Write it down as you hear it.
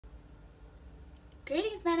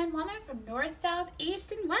Greetings, men and women from north, south,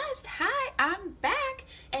 east, and west. Hi, I'm back,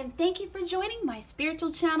 and thank you for joining my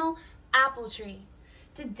spiritual channel, Apple Tree.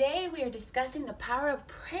 Today, we are discussing the power of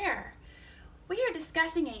prayer. We are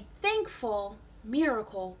discussing a thankful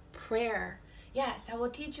miracle prayer. Yes, I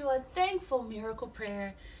will teach you a thankful miracle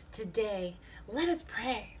prayer today. Let us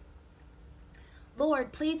pray.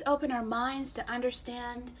 Lord, please open our minds to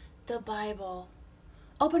understand the Bible.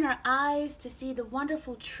 Open our eyes to see the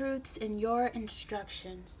wonderful truths in your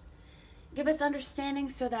instructions. Give us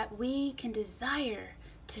understanding so that we can desire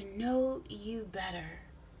to know you better.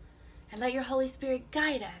 And let your Holy Spirit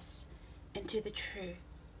guide us into the truth.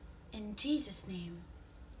 In Jesus' name,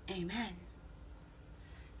 amen.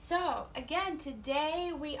 So, again,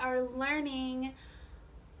 today we are learning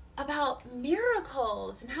about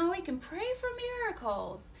miracles and how we can pray for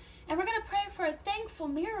miracles. And we're going to pray for a thankful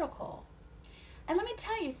miracle. And let me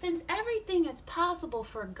tell you, since everything is possible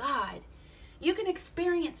for God, you can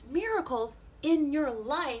experience miracles in your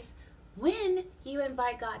life when you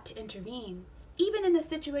invite God to intervene, even in the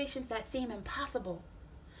situations that seem impossible.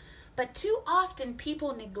 But too often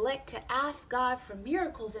people neglect to ask God for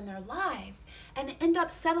miracles in their lives and end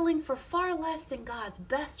up settling for far less than God's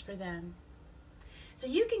best for them. So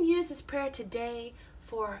you can use this prayer today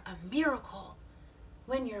for a miracle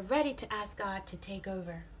when you're ready to ask God to take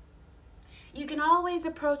over. You can always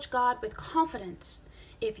approach God with confidence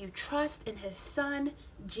if you trust in His Son,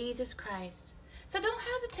 Jesus Christ. So don't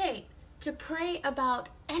hesitate to pray about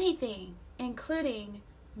anything, including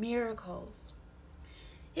miracles.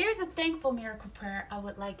 Here's a thankful miracle prayer I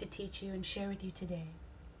would like to teach you and share with you today.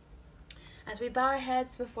 As we bow our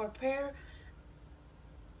heads before prayer,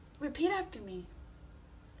 repeat after me.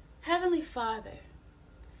 Heavenly Father,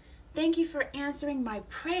 thank you for answering my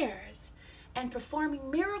prayers and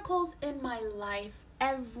performing miracles in my life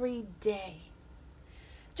every day.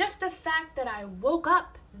 Just the fact that I woke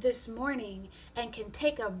up this morning and can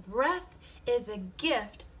take a breath is a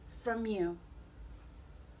gift from you.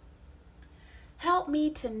 Help me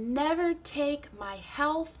to never take my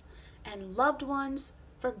health and loved ones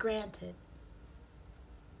for granted.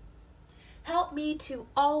 Help me to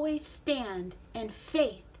always stand in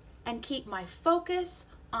faith and keep my focus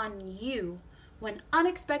on you when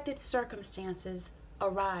unexpected circumstances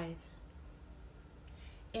arise.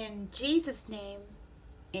 In Jesus' name,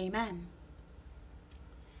 amen.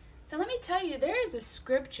 So let me tell you, there is a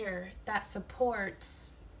scripture that supports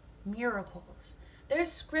miracles.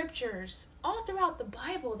 There's scriptures all throughout the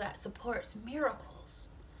Bible that supports miracles.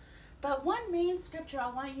 But one main scripture I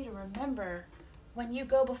want you to remember when you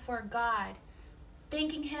go before God,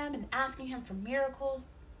 thanking Him and asking Him for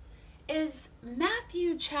miracles, is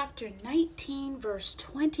Matthew chapter 19, verse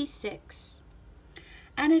 26.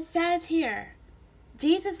 And it says here,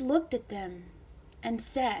 Jesus looked at them and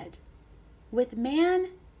said, "With man,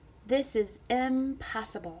 this is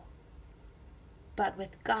impossible, but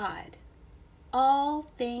with God, all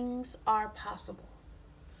things are possible."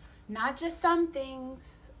 Not just some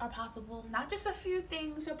things are possible, not just a few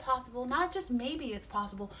things are possible, not just maybe it's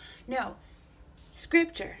possible. No,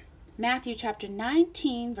 scripture, Matthew chapter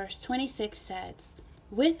 19, verse 26 says,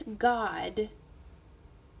 "With God,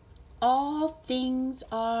 all things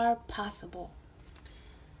are possible."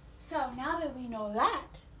 So now that we know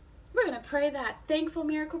that, we're going to pray that thankful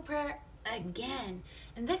miracle prayer again.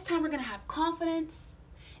 And this time we're going to have confidence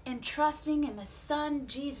in trusting in the Son,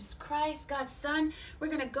 Jesus Christ, God's Son. We're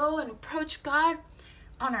going to go and approach God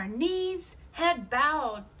on our knees, head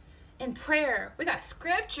bowed, in prayer. We got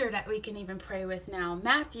scripture that we can even pray with now.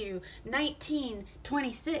 Matthew 19,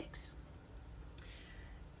 26.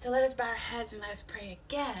 So let us bow our heads and let us pray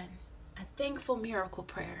again. A thankful miracle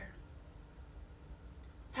prayer.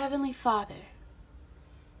 Heavenly Father,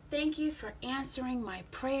 thank you for answering my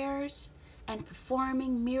prayers and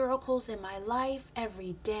performing miracles in my life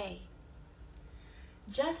every day.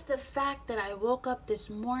 Just the fact that I woke up this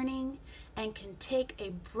morning and can take a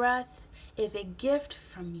breath is a gift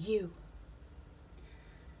from you.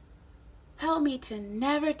 Help me to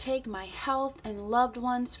never take my health and loved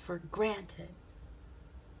ones for granted.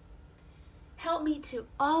 Help me to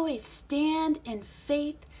always stand in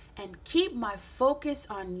faith and keep my focus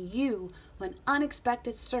on you when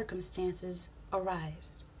unexpected circumstances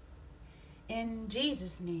arise. In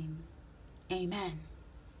Jesus' name, amen.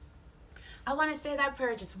 I want to say that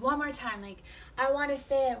prayer just one more time. I want to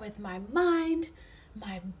say it with my mind,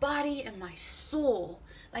 my body, and my soul.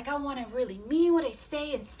 I want to really mean what I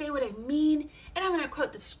say and say what I mean. And I'm going to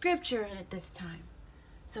quote the scripture in it this time.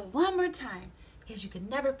 So one more time, because you can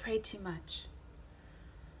never pray too much.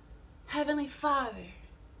 Heavenly Father,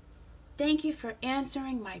 thank you for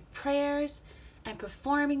answering my prayers and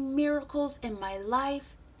performing miracles in my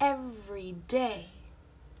life every day.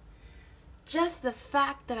 Just the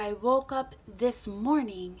fact that I woke up this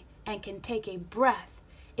morning and can take a breath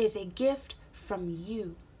is a gift from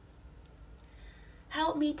you.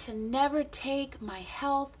 Help me to never take my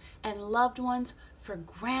health and loved ones for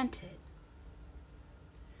granted.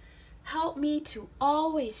 Help me to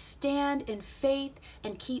always stand in faith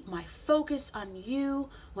and keep my focus on you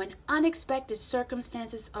when unexpected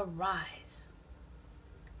circumstances arise.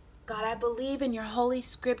 God, I believe in your holy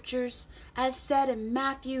scriptures, as said in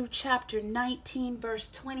Matthew chapter 19, verse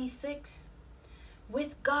 26.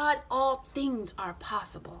 With God, all things are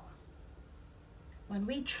possible when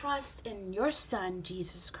we trust in your Son,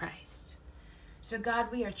 Jesus Christ. So God,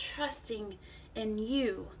 we are trusting in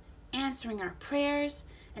you, answering our prayers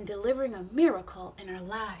and delivering a miracle in our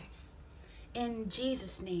lives. In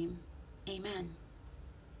Jesus' name, amen.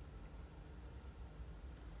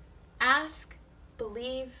 Ask,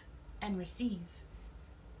 believe, and receive.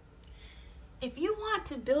 If you want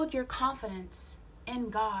to build your confidence in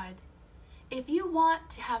God, if you want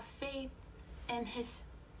to have faith in his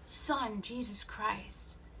Son, Jesus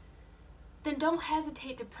Christ, then don't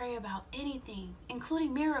hesitate to pray about anything,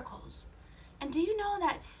 including miracles. And do you know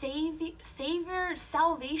that Savior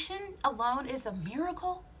salvation alone is a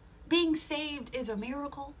miracle? Being saved is a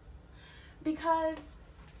miracle. Because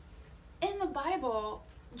in the Bible,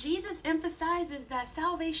 Jesus emphasizes that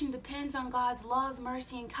salvation depends on God's love,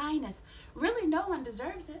 mercy, and kindness. Really, no one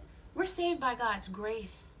deserves it. We're saved by God's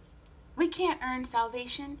grace. We can't earn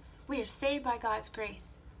salvation. We are saved by God's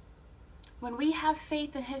grace. When we have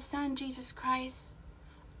faith in his Son, Jesus Christ,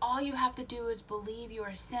 all you have to do is believe you are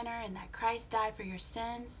a sinner and that Christ died for your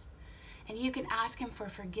sins. And you can ask him for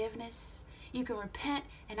forgiveness. You can repent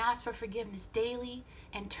and ask for forgiveness daily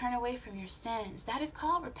and turn away from your sins. That is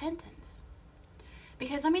called repentance.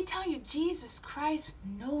 Because let me tell you, Jesus Christ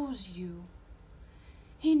knows you.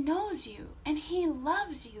 He knows you and he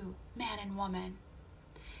loves you, man and woman.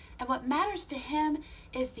 And what matters to him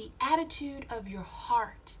is the attitude of your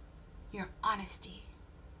heart, your honesty.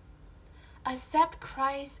 Accept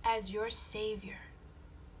Christ as your Savior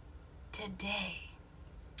today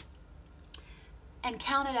and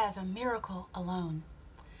count it as a miracle alone.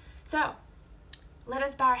 So, let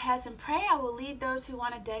us bow our heads and pray. I will lead those who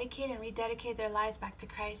want to dedicate and rededicate their lives back to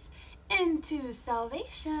Christ into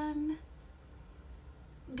salvation.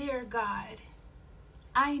 Dear God,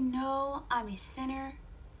 I know I'm a sinner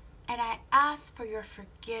and I ask for your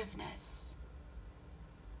forgiveness.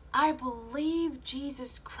 I believe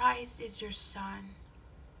Jesus Christ is your Son.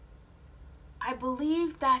 I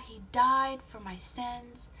believe that he died for my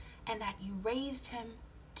sins and that you raised him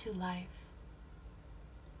to life.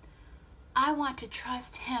 I want to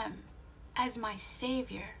trust him as my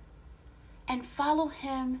Savior and follow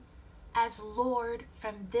him as Lord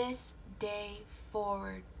from this day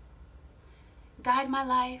forward. Guide my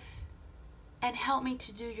life and help me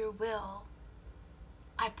to do your will.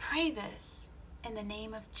 I pray this in the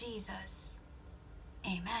name of Jesus.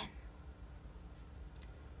 Amen.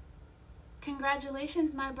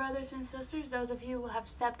 Congratulations, my brothers and sisters, those of you who have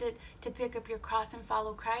accepted to pick up your cross and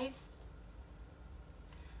follow Christ.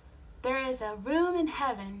 There is a room in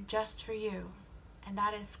heaven just for you, and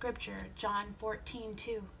that is scripture, John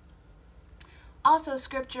 14:2. Also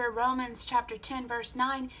scripture, Romans chapter 10, verse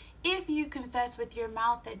 9, if you confess with your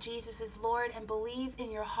mouth that Jesus is Lord and believe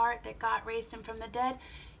in your heart that God raised him from the dead,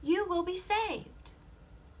 you will be saved.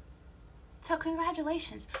 So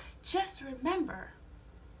congratulations. Just remember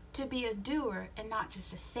to be a doer and not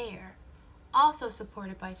just a sayer. Also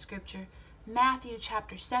supported by scripture, Matthew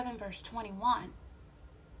chapter 7, verse 21.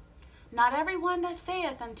 Not everyone that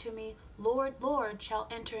saith unto me, Lord, Lord, shall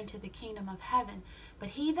enter into the kingdom of heaven, but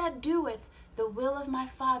he that doeth the will of my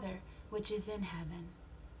Father which is in heaven.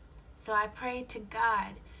 So I pray to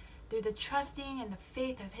God, through the trusting and the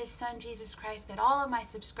faith of his Son, Jesus Christ, that all of my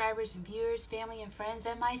subscribers and viewers, family and friends,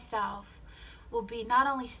 and myself will be not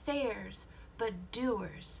only sayers, but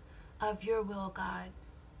doers of your will, God.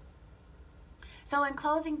 So in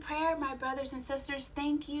closing prayer, my brothers and sisters,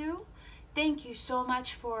 thank you. Thank you so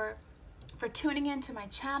much for tuning into my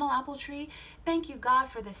channel, Apple Tree. Thank you, God,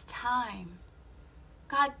 for this time.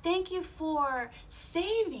 God, thank you for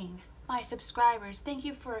saving my subscribers. Thank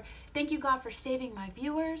you, God, for saving my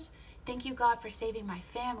viewers. Thank you, God, for saving my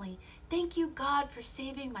family. Thank you, God, for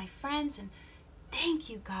saving my friends. And thank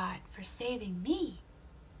you, God, for saving me.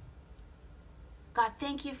 God,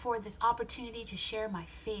 thank you for this opportunity to share my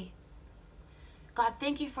faith. God,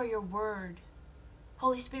 thank you for your word.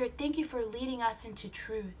 Holy Spirit, thank you for leading us into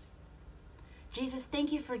truth. Jesus,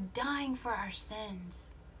 thank you for dying for our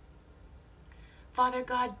sins. Father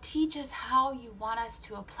God, teach us how you want us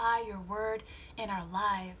to apply your word in our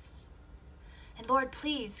lives. And Lord,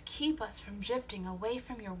 please keep us from drifting away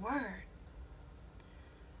from your word.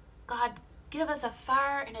 God, give us a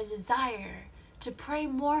fire and a desire to pray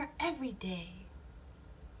more every day.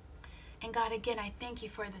 And God, again, I thank you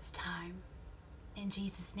for this time. In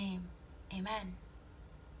Jesus' name, amen.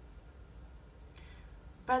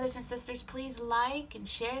 Brothers and sisters, please like and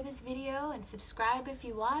share this video and subscribe if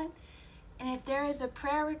you want. And if there is a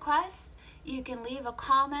prayer request, you can leave a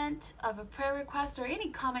comment of a prayer request, or any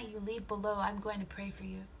comment you leave below. I'm going to pray for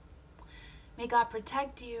you. May God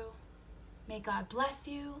protect you. May God bless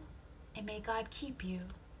you. And may God keep you.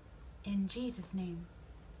 In Jesus' name,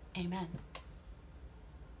 amen.